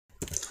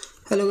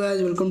Hello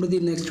guys, welcome to the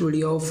next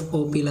video of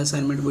OPL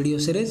assignment video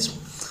series.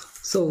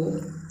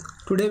 So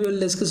today we will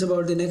discuss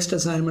about the next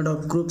assignment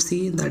of group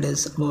C, that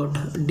is about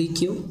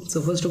DQ.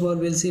 So first of all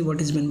we'll see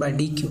what is meant by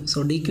DQ.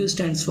 So DQ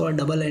stands for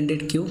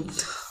double-ended queue.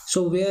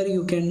 So where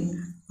you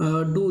can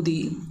do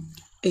the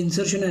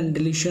insertion and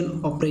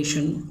deletion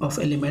operation of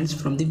elements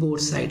from the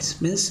both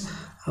sides. Means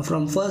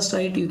from first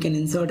side you can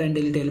insert and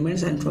delete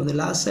elements, and from the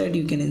last side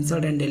you can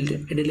insert and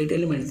delete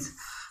elements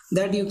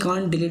that you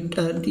can't delete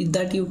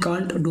that you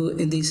can't do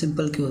in the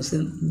simple queues.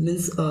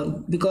 Means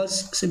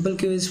because simple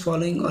queue is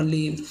following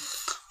only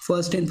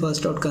first in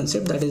first out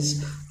concept, that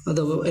is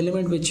the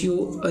element which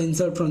you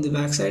insert from the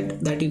back side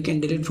that you can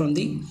delete from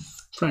the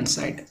front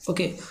side.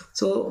 Okay,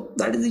 so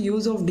that is the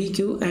use of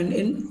DQ. And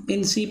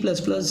in C++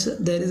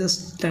 there is a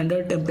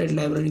standard template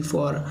library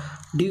for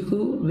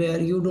DQ where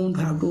you don't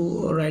have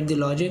to write the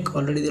logic.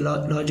 Already the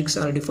logics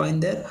are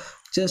defined there.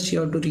 Just you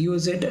have to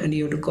reuse it and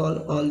you have to call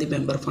all the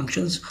member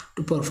functions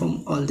to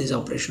perform all these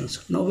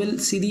operations. Now we'll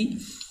see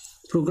the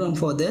program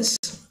for this.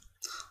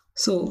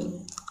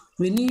 So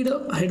we need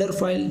a header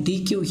file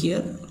DQ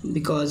here,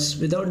 because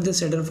without this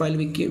header file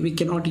we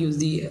cannot use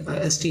the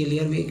STL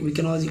here. We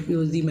cannot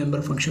use the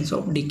member functions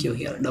of DQ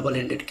here,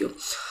 double-ended queue.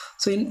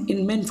 So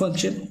in main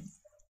function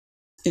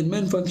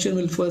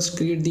we'll first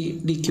create the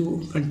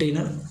DQ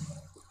container.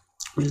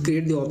 We'll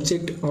create the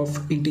object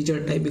of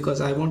integer type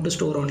because I want to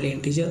store only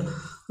integer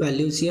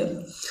values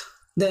here.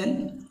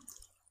 Then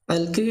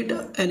I'll create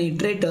an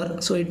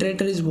iterator. So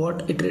iterator is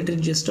what? Iterator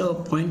is just a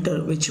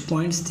pointer which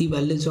points the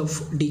values of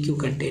DQ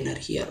container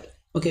here.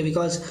 Okay,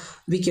 because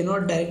we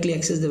cannot directly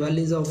access the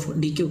values of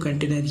DQ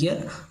container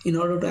here. In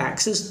order to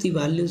access the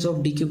values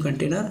of DQ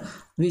container,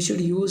 we should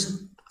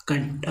use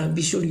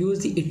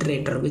the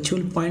iterator, which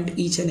will point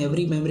each and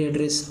every memory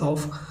address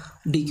of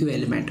DQ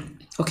element.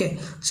 Okay,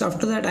 so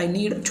after that I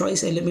need a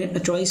choice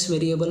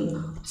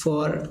variable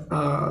for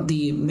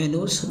the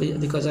menus,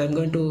 because I'm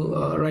going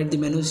to write the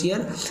menus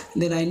here.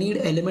 Then I need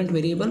element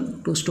variable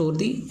to store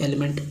the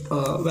element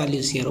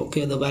values here.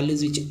 Okay, the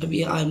values which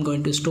I'm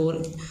going to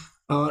store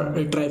or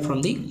retrieve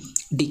from the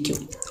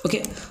DQ.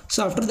 Okay,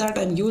 so after that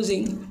I'm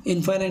using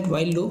infinite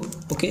while loop.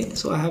 Okay,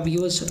 so I have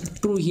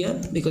used true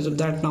here. Because of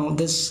that, now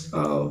this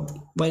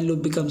while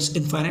loop becomes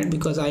infinite,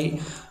 because I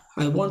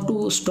want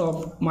to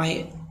stop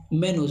my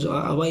menus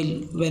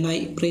when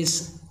I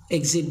press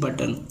exit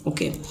button.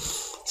 Okay,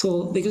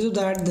 so because of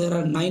that there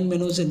are 9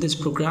 menus in this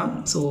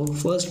program. So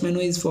first menu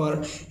is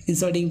for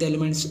inserting the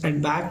elements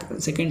at back,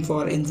 second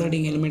for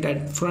inserting element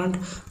at front,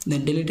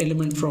 then delete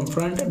element from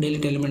front,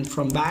 delete element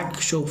from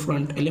back, show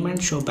front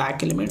element, show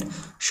back element,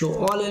 show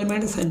all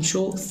elements, and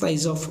show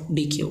size of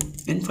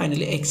DQ, and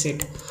finally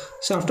exit.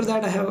 So after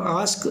that I have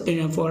asked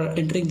for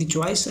entering the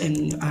choice,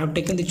 and I have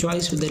taken the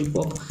choice with the help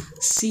of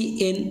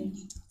cin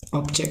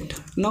object.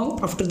 Now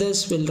after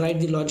this we'll write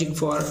the logic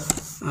for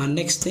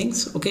next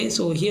things. Okay,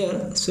 so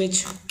here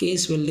switch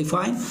case will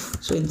define.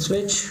 So in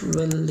switch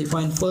we'll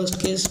define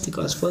first case,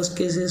 because first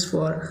case is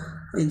for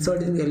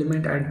inserting the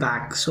element at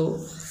back. So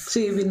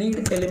see, we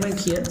need element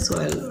here, so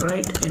I'll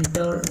write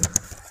enter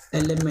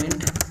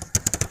element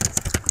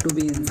to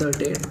be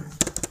inserted.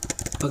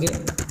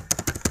 Okay,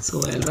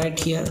 so I'll write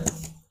here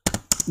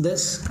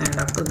this, and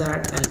after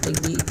that I'll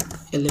take the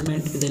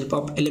element with the help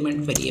of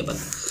element variable.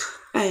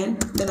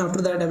 And then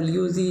after that I will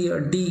use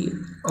the D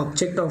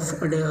object of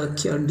the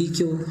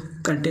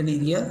DQ container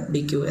here,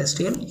 DQ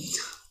STL.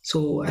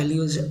 So I'll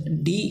use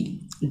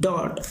D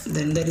dot,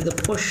 then there is a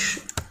push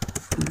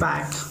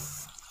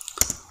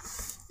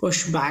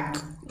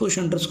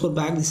underscore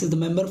back. This is the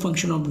member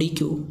function of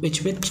DQ,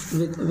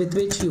 with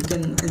which you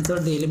can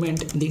insert the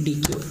element in the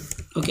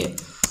DQ. Okay,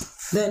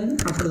 then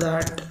after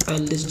that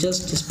I'll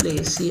just display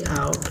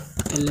cout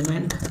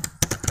element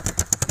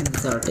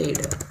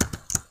inserted.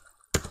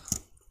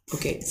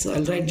 Okay, so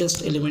I'll write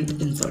just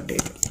element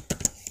inserted.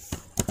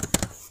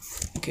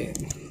 Okay,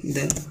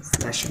 then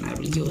slash n I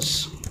will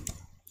use,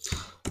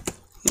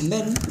 and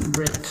then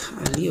break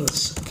I'll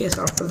use. Okay,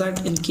 so after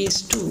that in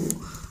case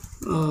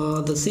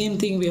 2 the same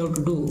thing we have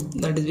to do,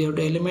 that is we have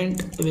to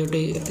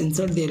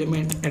insert the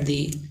element at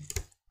the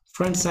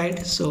front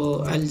side.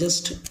 So I'll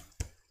just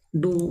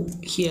do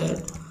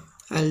here,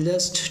 I'll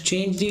just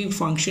change the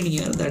function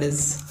here, that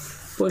is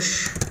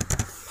push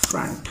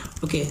front.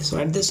 Okay, so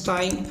at this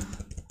time,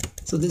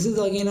 so this is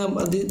again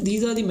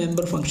these are the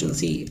member functions.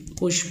 See,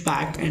 push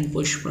back and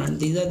push front,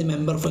 these are the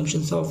member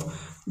functions of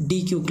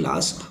DQ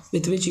class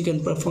with which you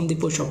can perform the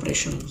push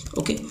operations.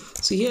 Okay,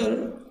 so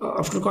here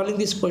after calling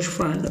this push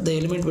front, the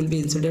element will be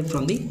inserted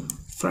from the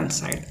front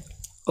side.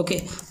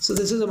 Okay, so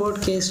this is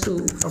about case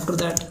 2. After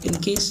that in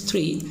case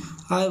 3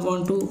 I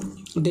want to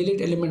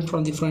delete element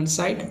from the front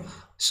side.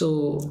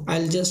 So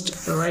I'll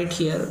just write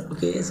here.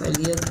 Okay, so I'll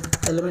use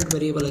element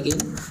variable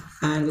again,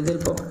 and with the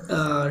help of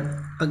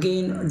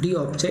again D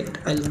object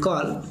I'll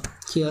call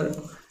here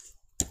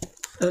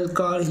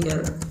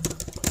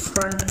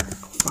front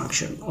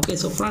function. Okay,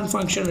 so front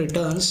function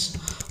returns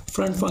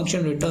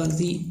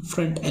the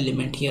front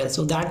element here.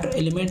 So that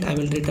element I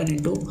will return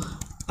into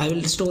I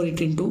will store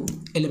it into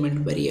element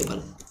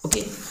variable.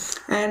 Okay,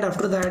 and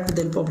after that with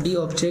the help of D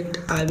object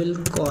I will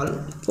call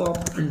pop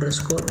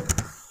underscore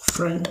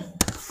front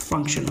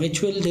function,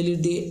 which will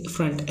delete the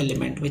front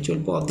element, which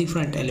will pop the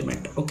front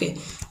element. Okay,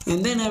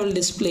 and then I will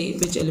display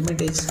which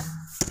element is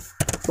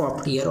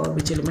popped here or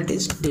which element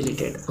is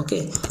deleted.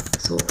 Okay,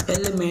 so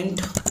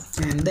element,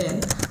 and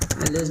then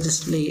I'll just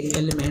display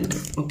element.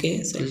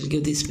 Okay, so I'll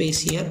give the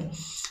space here,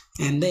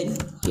 and then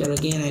here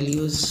again I'll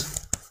use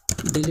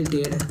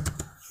deleted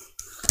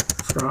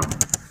from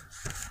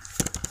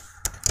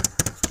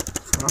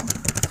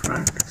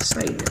front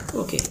side.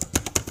 Okay,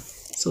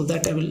 so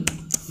that I will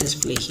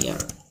display here.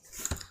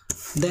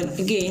 Then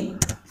again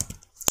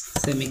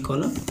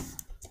semicolon,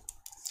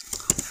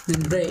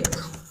 then break.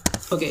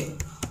 Okay,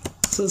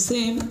 so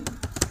same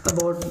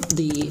about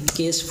the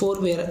case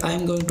 4 where I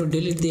am going to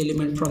delete the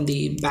element from the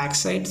back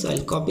side. So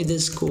I'll copy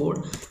this code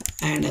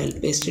and I'll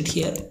paste it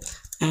here,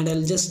 and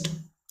I'll just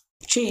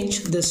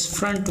change this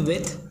front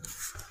with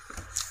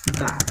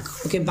back.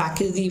 Okay, back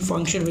is the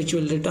function which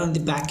will return the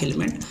back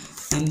element,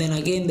 and then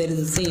again there is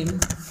the same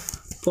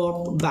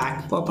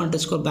pop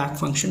underscore back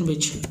function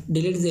which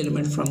deletes the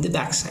element from the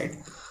back side.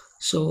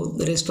 So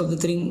the rest of the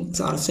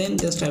things are same,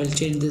 just I will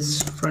change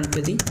this front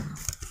with the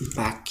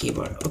back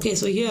keyword. Okay,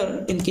 so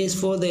here in case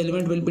 4 the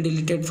element will be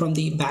deleted from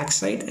the back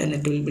side and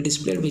it will be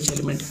displayed which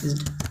element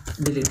is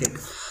deleted.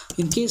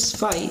 In case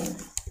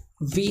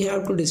 5 we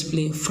have to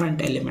display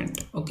front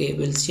element. Okay,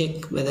 we'll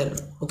check whether,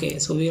 okay,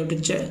 so we have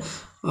to check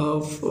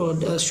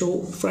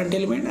show front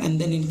element, and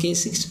then in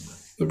case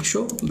 6 you have to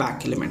show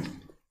back element.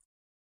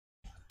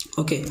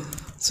 Okay,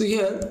 so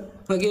here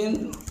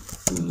again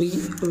we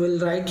will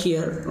write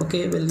here.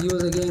 Okay, we'll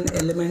use again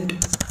element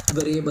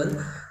variable,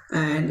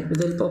 and with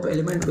the help of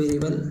element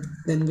variable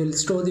then we'll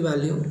store the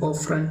value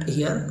of front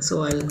here.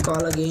 So I'll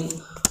call again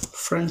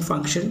front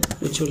function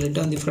which will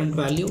return the front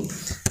value,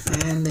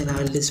 and then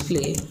I'll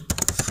display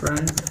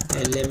front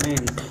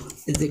element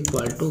is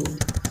equal to,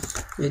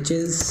 which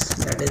is,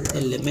 that is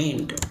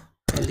element,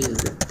 I'll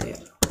use it there.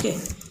 Okay,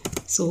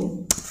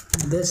 so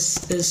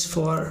this is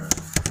for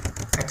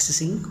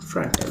accessing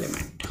front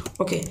element.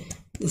 Okay,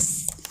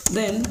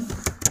 then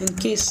in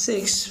case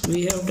 6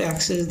 we have to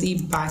access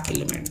the back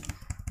element.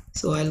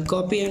 So I'll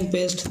copy and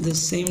paste the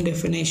same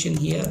definition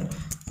here,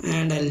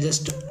 and I'll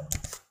just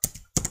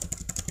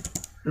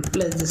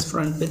replace this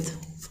front with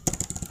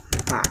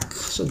back.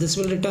 So this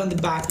will return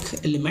the back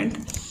element,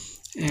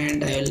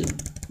 and I'll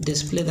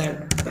display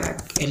that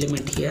back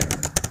element here.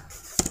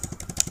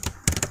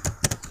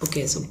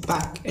 Okay, so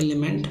back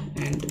element,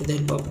 and with the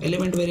help of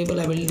element variable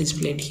I will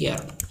display it here.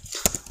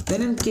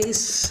 Then in case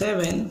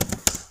 7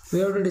 we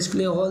have to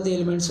display all the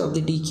elements of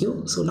the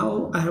DQ. So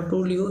now I have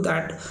told you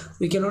that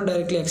we cannot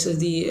directly access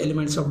the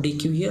elements of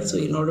DQ here. So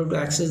in order to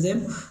access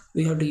them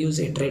we have to use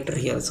iterator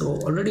here. So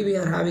already we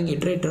are having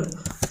iterator.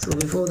 So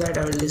before that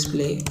I will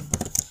display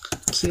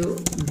Queue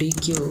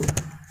DQ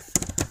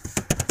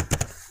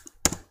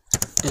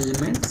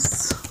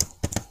elements.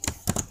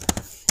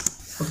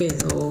 Okay,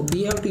 so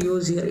we have to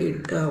use here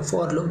it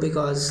for loop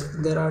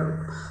because there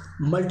are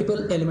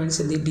multiple elements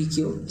in the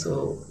DQ.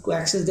 So to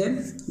access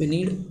them we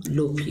need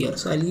loop here.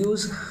 So I'll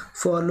use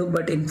for loop,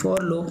 but in for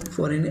loop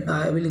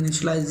I will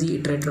initialize the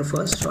iterator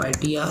first. So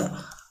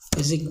itr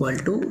is equal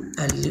to,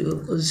 I'll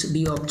use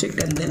the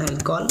object, and then I'll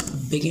call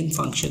begin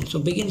function. So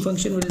begin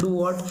function will do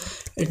what?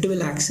 It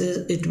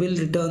will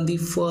return the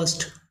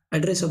first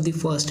address of the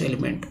first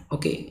element.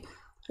 Okay,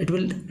 it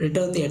will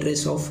return the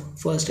address of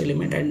first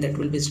element, and that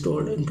will be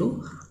stored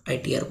into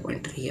itr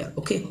pointer here.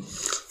 Okay,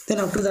 then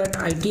after that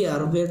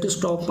itr, where to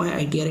stop my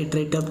itr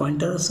iterator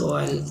pointer? So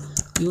I'll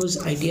use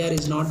itr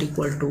is not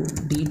equal to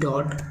d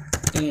dot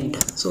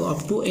end. So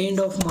up to end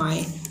of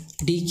my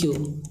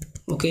DQ,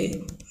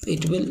 okay,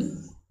 it will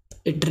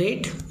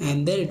iterate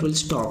and then it will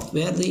stop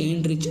where the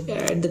end reach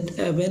at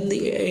the when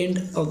the end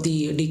of the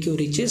DQ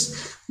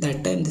reaches,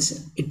 that time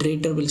this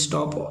iterator will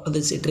stop,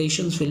 this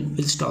iterations will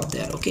stop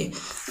there. Okay,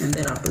 and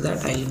then after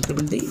that I'll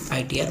increment the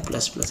itr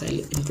plus plus,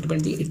 I'll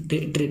increment the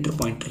iterator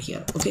pointer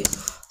here. Okay,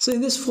 so in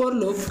this for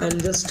loop I'll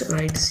just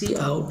write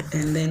cout,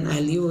 and then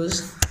I'll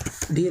use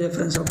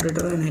dereference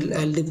operator, and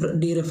I'll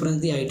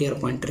dereference the itr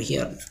pointer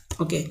here.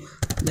 Okay,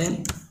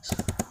 then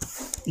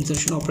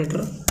insertion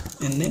operator,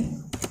 and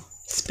then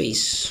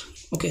space.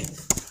 Okay,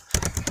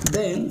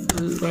 then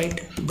I'll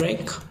write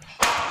break.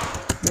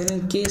 Then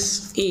in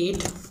case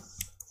 8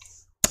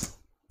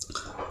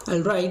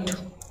 I'll write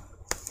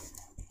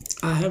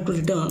I have to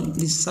return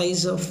the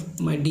size of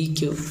my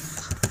DQ.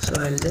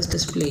 So I'll just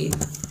display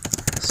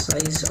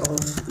size of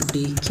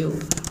DQ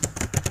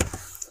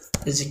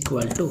is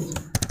equal to,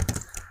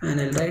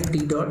 and I'll write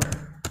d dot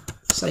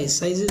size.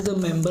 Size is the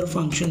member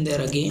function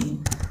there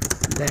again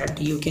that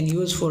you can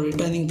use for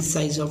returning the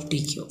size of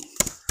DQ.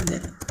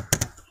 Then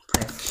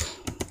break.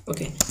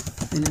 Okay,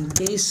 and in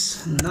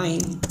case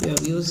 9 we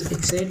have used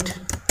exit.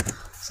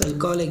 So I'll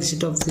call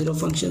exit of 0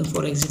 function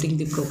for exiting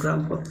the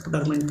program, for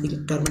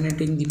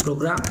terminating the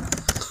program.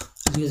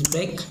 Use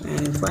break,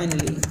 and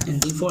finally in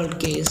default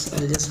case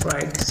I'll just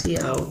write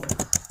cout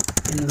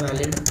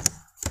invalid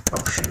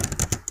option.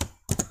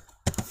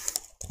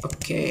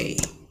 okay,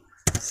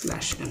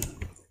 /n.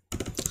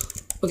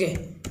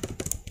 Okay,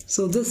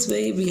 so this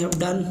way we have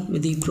done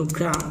with the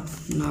program.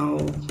 Now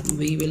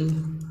we will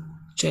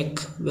check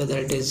whether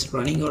it is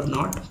running or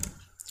not.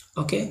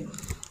 Okay,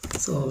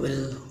 so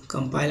we'll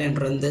compile and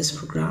run this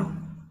program.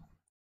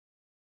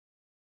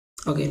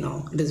 Okay,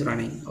 now it is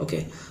running.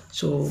 Okay,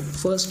 so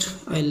first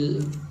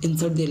I'll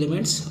insert the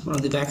elements from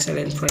the back side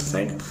and front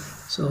side.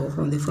 So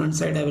from the front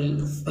side I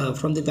will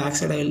from the back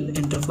side I will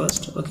enter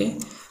first. Okay,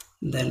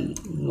 then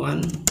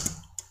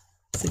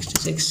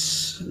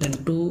 166, then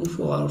 2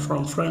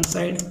 from front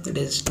side, that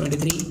is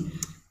 23,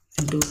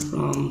 and 2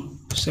 from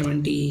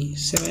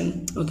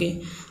 77.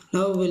 Okay,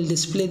 now we'll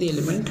display the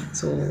element.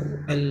 So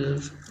I'll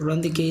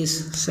run the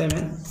case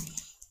 7.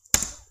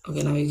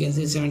 Okay, now you can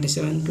see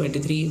 77,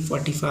 23,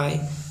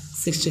 45,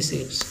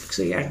 66.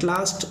 So at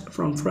last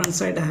from front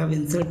side I have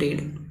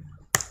inserted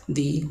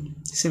the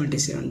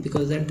 77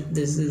 because that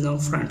this is now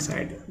front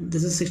side.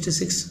 This is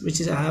 66 which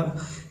is I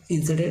have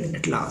inserted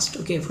at last.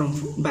 Okay, from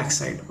back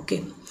side.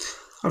 Okay,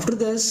 after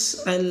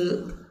this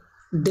I'll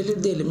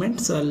delete the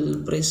element. So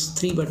I'll press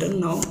 3 button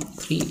now.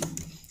 3,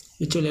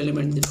 which will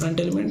element the front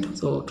element.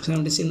 So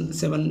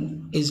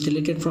 77 is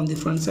deleted from the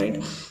front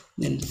side,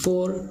 then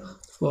 4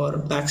 for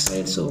back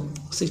side. So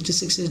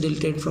 66 is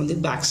deleted from the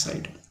back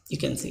side, you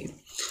can see.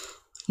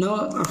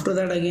 Now after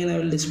that again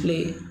I'll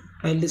display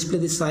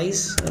the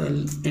size.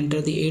 I'll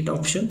enter the 8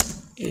 option.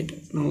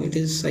 8. Now it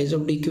is size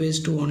of DQ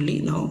is 2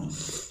 only now,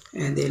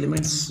 and the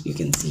elements you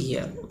can see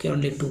here. Okay,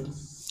 only 2.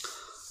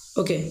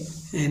 Okay,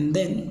 and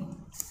then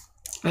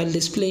I'll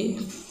display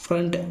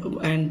front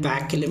and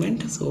back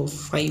element. So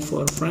 5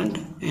 for front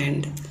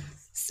and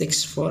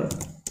 6 for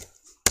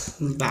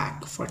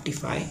back.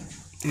 45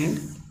 and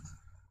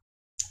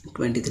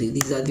 23.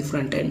 These are the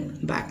front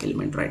and back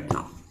element right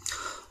now.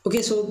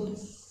 Okay, so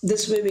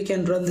this way we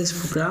can run this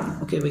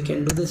program. Okay, we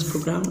can do this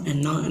program,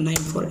 and now 9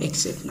 for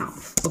exit now.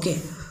 Okay,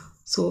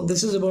 so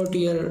this is about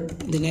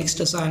the next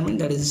assignment,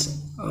 that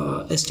is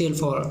STL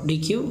for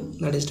DQ,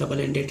 that is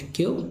double-ended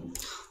queue.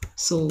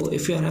 So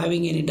if you are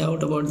having any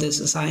doubt about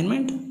this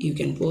assignment, you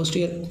can post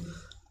your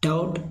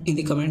doubt in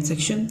the comment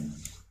section.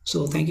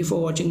 So thank you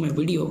for watching my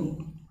video.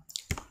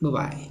 Bye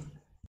bye.